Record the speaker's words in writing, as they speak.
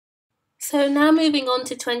So now moving on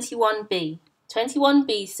to 21b.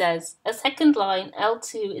 21b says, a second line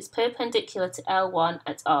L2 is perpendicular to L1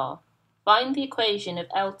 at R. Find the equation of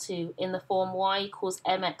L2 in the form y equals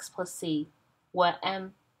mx plus c, where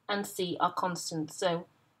m and c are constants. So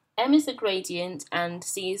m is the gradient and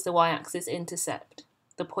c is the y-axis intercept,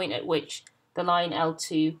 the point at which the line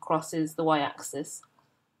L2 crosses the y-axis.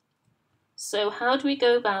 So how do we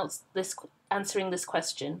go about answering this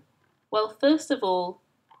question? Well, first of all,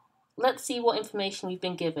 let's see what information we've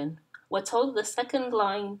been given. We're told that the second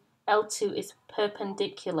line L2 is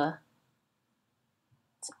perpendicular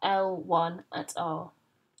to L1 at R.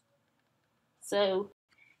 So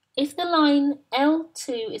if the line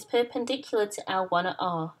L2 is perpendicular to L1 at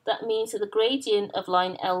R, that means that the gradient of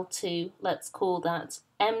line L2, let's call that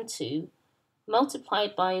M2,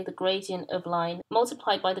 multiplied by the gradient of line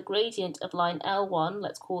L1,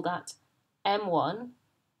 let's call that M1,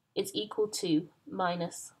 is equal to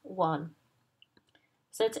minus 1.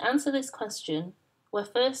 So to answer this question, we're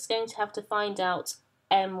first going to have to find out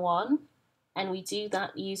M1, and we do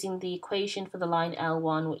that using the equation for the line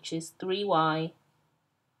L1, which is 3y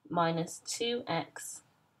minus 2x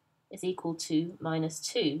is equal to minus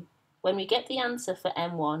 2. When we get the answer for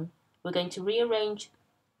M1, we're going to rearrange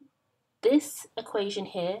this equation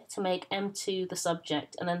here to make M2 the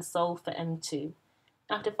subject and then solve for M2.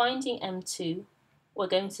 After finding M2, we're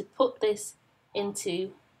going to put this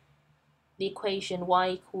into the equation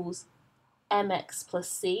y equals mx plus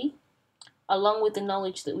c, along with the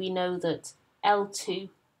knowledge that we know that L2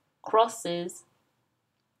 crosses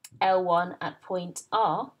L1 at point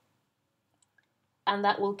R, and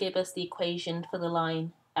that will give us the equation for the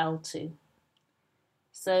line L2.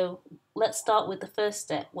 So let's start with the first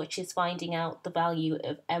step, which is finding out the value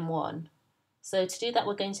of M1. So to do that,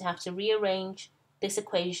 we're going to have to rearrange this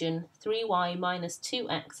equation, 3y minus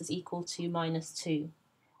 2x is equal to minus 2.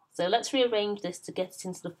 So let's rearrange this to get it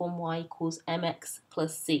into the form y equals mx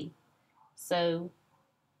plus c. So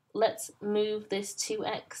let's move this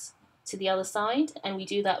 2x to the other side, and we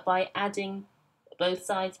do that by adding both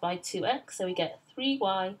sides by 2x. So we get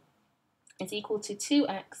 3y is equal to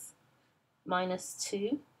 2x minus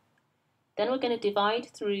 2. Then we're going to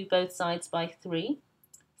divide through both sides by 3.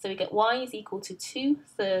 So we get y is equal to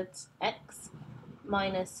 2/3 x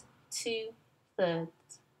minus 2/3.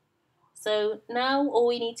 So now all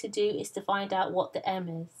we need to do is to find out what the m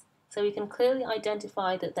is. So we can clearly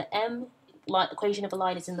identify that the m equation of a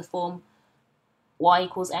line is in the form y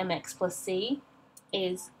equals mx plus c,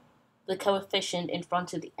 is the coefficient in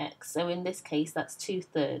front of the x. So in this case, that's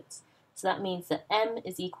 2/3. So that means that m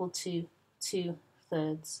is equal to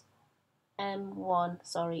 2/3. M1,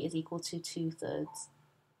 is equal to 2/3.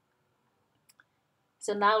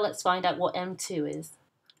 So now let's find out what M2 is.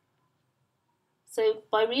 So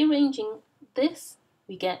by rearranging this,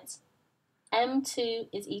 we get M2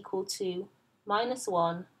 is equal to minus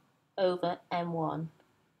 1 over M1.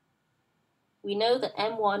 We know that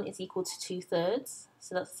M1 is equal to 2/3,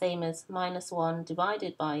 so that's the same as minus 1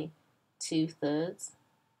 divided by 2/3,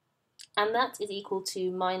 and that is equal to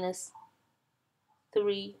minus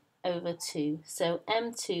 3 over 2. So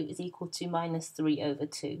M2 is equal to minus 3 over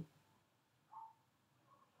 2.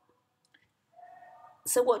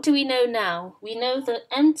 So what do we know now? We know that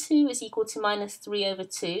M2 is equal to minus 3 over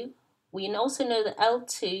 2. We also know that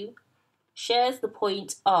L2 shares the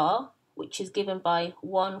point R, which is given by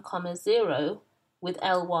 1, 0 with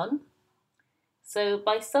L1. So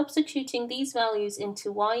by substituting these values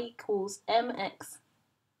into y equals mx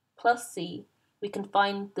plus c, we can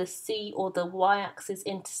find the c, or the y-axis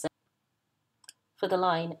intercept, for the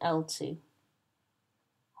line L2.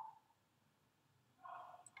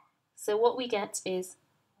 So what we get is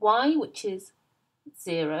y, which is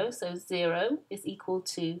 0, so 0 is equal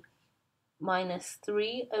to minus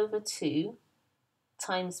 3 over 2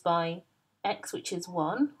 times by x, which is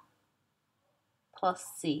 1, plus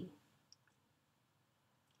c.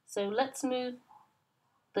 So let's move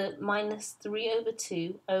the minus 3 over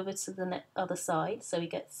 2 over to the other side. So we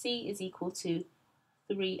get c is equal to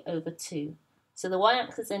 3 over 2. So the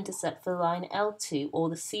y-axis intercept for the line L2, or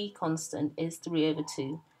the c constant, is 3 over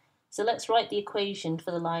 2. So let's write the equation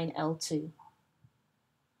for the line L2.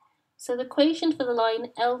 So the equation for the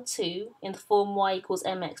line L2 in the form y equals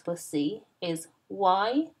mx plus c is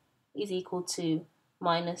y is equal to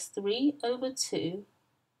minus 3 over 2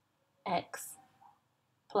 x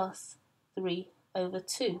plus 3 over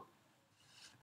 2.